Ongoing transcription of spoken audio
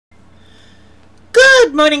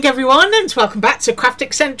Good morning everyone, and welcome back to Craft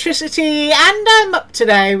Eccentricity, and I'm up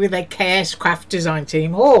today with a KSCRAFT design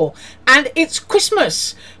team haul, and it's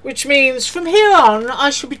Christmas, which means from here on I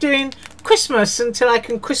shall be doing Christmas until I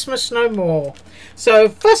can Christmas no more. So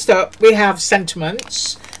first up we have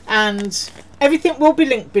sentiments, and everything will be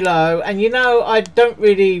linked below, and you know I don't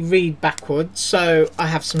really read backwards, so I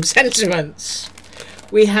have some sentiments.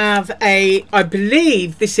 We have I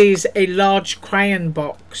believe this is a large crayon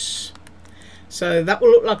box. So that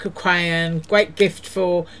will look like a crayon. Great gift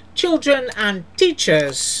for children and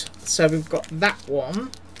teachers. So we've got that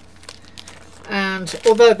one. And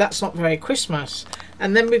although that's not very Christmas.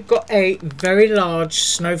 And then we've got a very large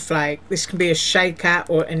snowflake. This can be a shaker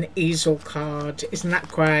or an easel card. Isn't that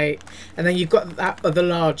great? And then you've got that other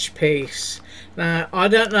large piece. Now, I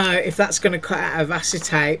don't know if that's going to cut out of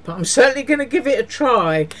acetate, but I'm certainly going to give it a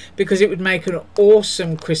try because it would make an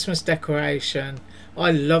awesome Christmas decoration.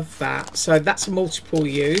 I love that. So that's multiple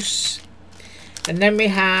use. And then we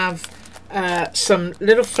have some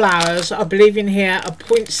little flowers. I believe in here a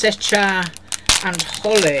poinsettia and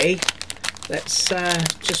holly. Let's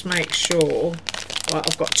just make sure. Well,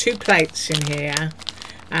 I've got two plates in here,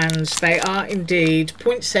 and they are indeed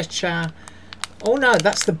poinsettia. Oh no,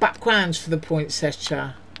 that's the backgrounds for the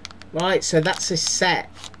poinsettia. Right, so that's a set.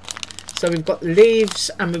 So we've got leaves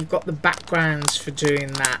and we've got the backgrounds for doing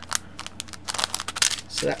that.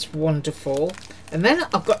 So that's wonderful. And then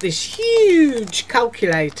I've got this huge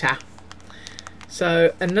calculator.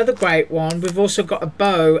 So another great one. We've also got a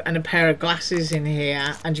bow and a pair of glasses in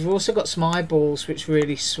here, and you've also got some eyeballs, which are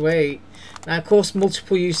really sweet. Now of course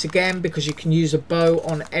multiple use again, because you can use a bow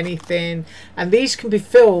on anything, and these can be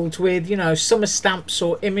filled with, you know, summer stamps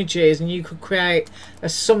or images, and you could create a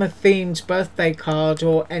summer themed birthday card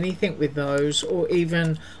or anything with those, or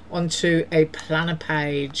even onto a planner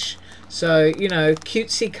page. So, you know,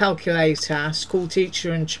 cutesy calculator, school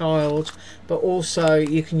teacher and child, but also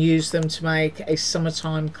you can use them to make a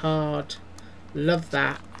summertime card. Love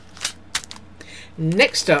that.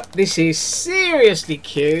 Next up, this is seriously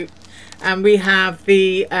cute, and we have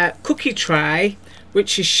the cookie tray,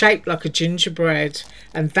 which is shaped like a gingerbread,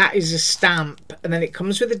 and that is a stamp, and then it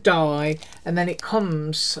comes with a die, and then it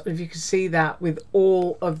comes, if you can see that, with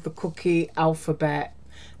all of the cookie alphabet.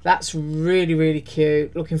 That's really, really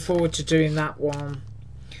cute. Looking forward to doing that one.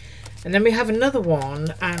 And then we have another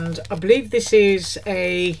one, and I believe this is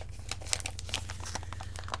a...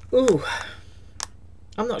 Ooh,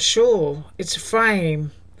 I'm not sure. It's a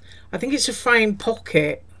frame. I think it's a frame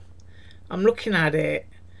pocket. I'm looking at it.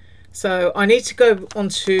 So I need to go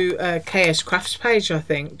onto KSCRAFT's page, I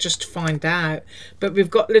think, just to find out. But we've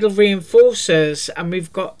got little reinforcers, and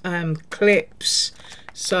we've got clips.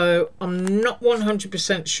 So I'm not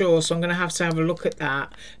 100% sure, so I'm going to have a look at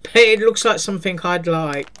that. But it looks like something I'd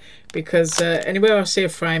like, because anywhere I see a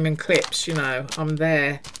frame and clips, you know, I'm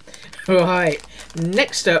there. Right,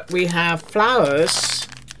 next up we have flowers,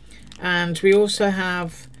 and we also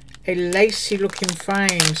have a lacy looking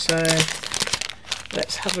frame. So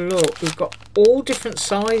let's have a look. We've got all different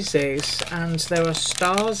sizes, and there are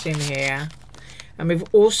stars in here, and we've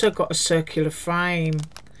also got a circular frame.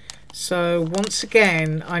 So once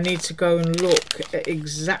again I need to go and look at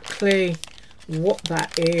exactly what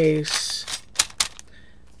that is.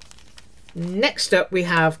 Next up we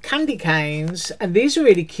have candy canes, and these are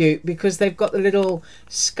really cute because they've got the little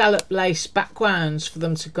scallop lace backgrounds for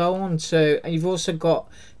them to go onto, and you've also got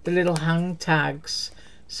the little hang tags.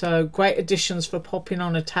 So great additions for popping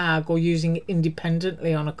on a tag or using it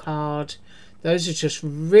independently on a card. Those are just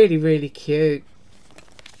really, really cute.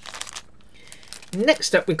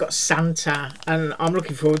 Next up we've got Santa, and I'm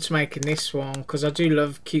looking forward to making this one because I do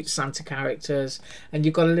love cute Santa characters. And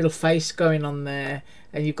you've got a little face going on there,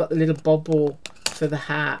 and you've got the little bobble for the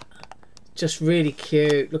hat. Just really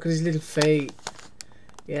cute. Look at his little feet.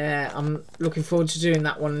 Yeah, I'm looking forward to doing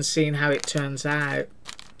that one and seeing how it turns out.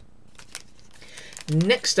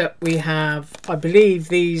 Next up we have, I believe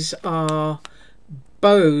these are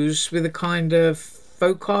bows with a kind of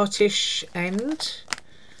folk artish end.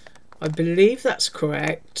 I believe that's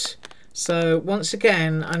correct. So once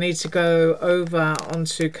again I need to go over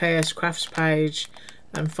onto KSCRAFT's page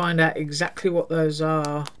and find out exactly what those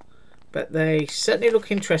are, but they certainly look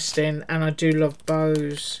interesting, and I do love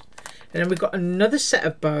bows. And then we've got another set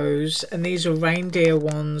of bows, and these are reindeer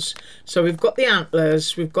ones. So we've got the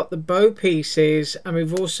antlers, we've got the bow pieces, and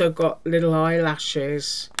we've also got little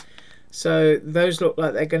eyelashes. So those look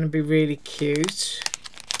like they're going to be really cute.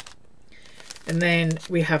 And then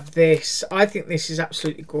we have this. I think this is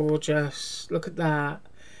absolutely gorgeous. Look at that.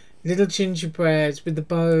 Little gingerbreads with the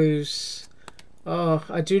bows. Oh,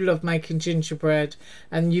 I do love making gingerbread.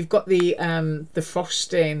 And you've got the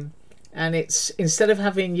frosting, and it's, instead of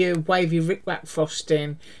having your wavy rickrack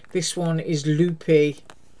frosting, this one is loopy,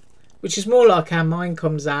 which is more like how mine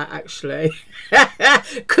comes out actually.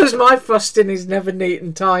 Because my frosting is never neat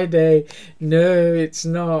and tidy. No, it's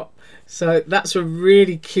not. So that's a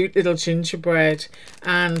really cute little gingerbread.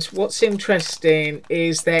 And what's interesting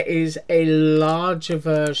is there is a larger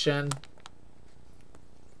version,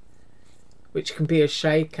 which can be a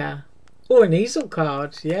shaker or an easel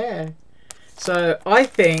card. Yeah. So I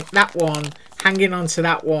think that one, hanging onto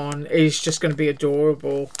that one, is just going to be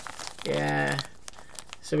adorable. Yeah.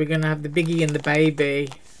 So we're going to have the biggie and the baby.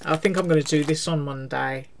 I think I'm going to do this on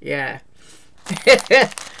Monday. Yeah.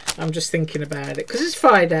 I'm just thinking about it because it's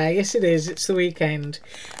Friday. Yes, it is. It's the weekend.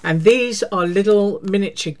 And these are little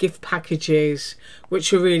miniature gift packages,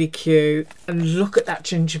 which are really cute. And look at that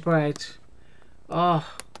gingerbread. Oh,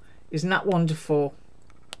 isn't that wonderful?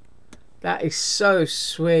 That is so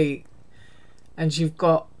sweet. And you've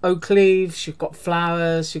got oak leaves, you've got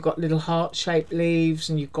flowers, you've got little heart-shaped leaves,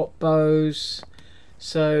 and you've got bows.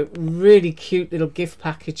 So really cute little gift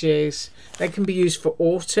packages. They can be used for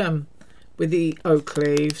autumn with the oak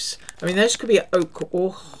leaves. I mean, those could be oak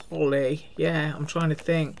or holly. Yeah, I'm trying to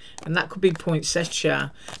think. And that could be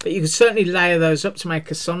poinsettia. But you could certainly layer those up to make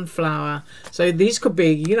a sunflower. So these could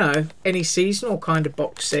be, you know, any seasonal kind of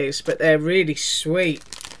boxes, but they're really sweet.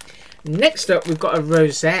 Next up, we've got a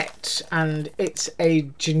rosette, and it's a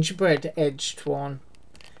gingerbread edged one.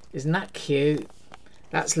 Isn't that cute?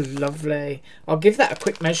 That's lovely. I'll give that a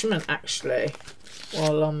quick measurement actually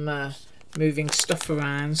while I'm moving stuff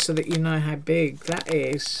around so that you know how big that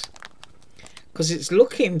is, because it's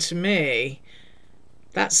looking to me,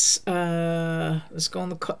 that's let's go on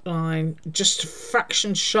the cut line, just a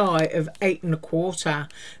fraction shy of 8 1/4.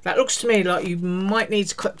 That looks to me like you might need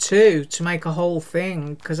to cut 2 to make a whole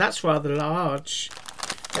thing, because that's rather large.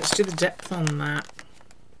 Let's do the depth on that.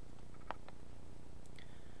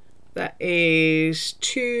 That is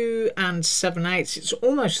 2 7/8. It's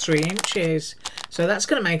almost 3 inches. So that's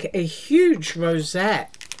going to make a huge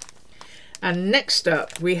rosette. And next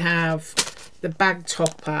up we have the bag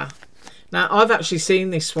topper. Now I've actually seen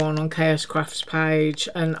this one on KSCRAFT's page,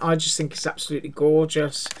 and I just think it's absolutely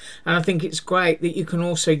gorgeous. And I think it's great that you can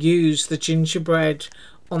also use the gingerbread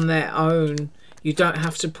on their own. You don't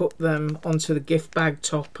have to put them onto the gift bag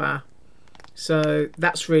topper. So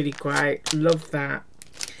that's really great. Love that.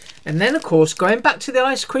 And then, of course, going back to the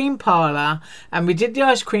ice cream parlour, and we did the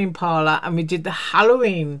ice cream parlour, and we did the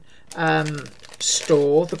Halloween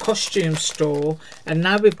store, the costume store, and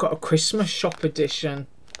now we've got a Christmas shop edition.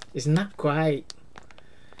 Isn't that great?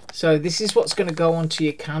 So this is what's going to go onto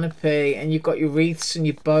your canopy, and you've got your wreaths and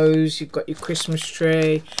your bows, you've got your Christmas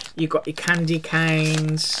tree, you've got your candy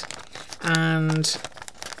canes, and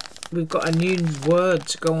we've got a new word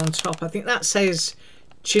to go on top. I think that says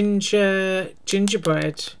gingerbread.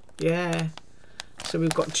 Yeah, so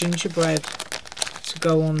we've got gingerbread to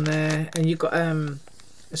go on there, and you've got a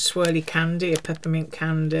swirly candy, a peppermint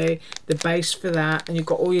candy, the base for that, and you've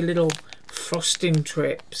got all your little frosting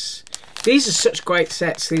trips. These are such great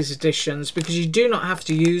sets, these editions, because you do not have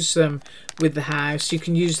to use them with the house. You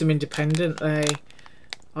can use them independently.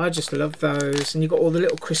 I just love those. And you've got all the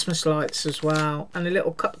little Christmas lights as well, and a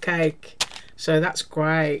little cupcake. So that's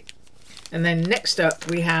great. And then next up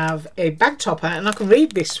we have a bag topper, and I can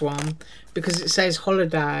read this one because it says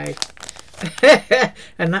holiday.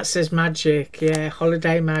 And that says magic. Yeah,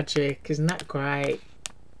 holiday magic. Isn't that great?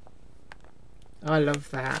 I love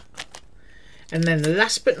that. And then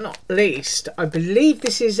last but not least, I believe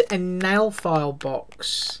this is a nail file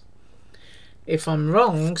box. If I'm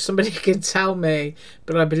wrong, somebody can tell me,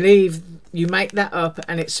 but I believe you make that up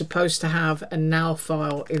and it's supposed to have a nail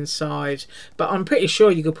file inside. But I'm pretty sure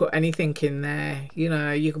you could put anything in there. You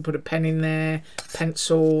know, you can put a pen in there,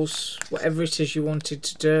 pencils, whatever it is you wanted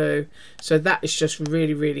to do. So that is just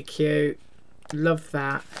really, really cute. Love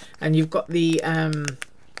that. And you've got the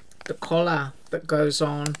collar that goes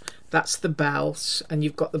on. That's the belt, and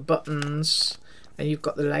you've got the buttons, and you've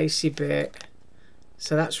got the lacy bit.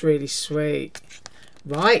 So that's really sweet.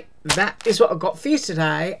 Right, that is what I got for you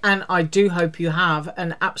today, and I do hope you have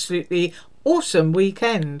an absolutely awesome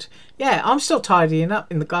weekend. Yeah, I'm still tidying up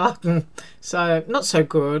in the garden, so not so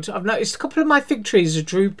good. I've noticed a couple of my fig trees are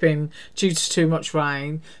drooping due to too much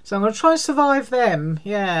rain, so I'm going to try and survive them.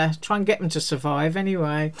 Yeah, try and get them to survive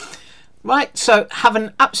anyway. Right, so have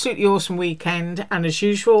an absolutely awesome weekend, and as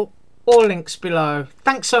usual, all links below.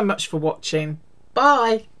 Thanks so much for watching.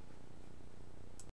 Bye.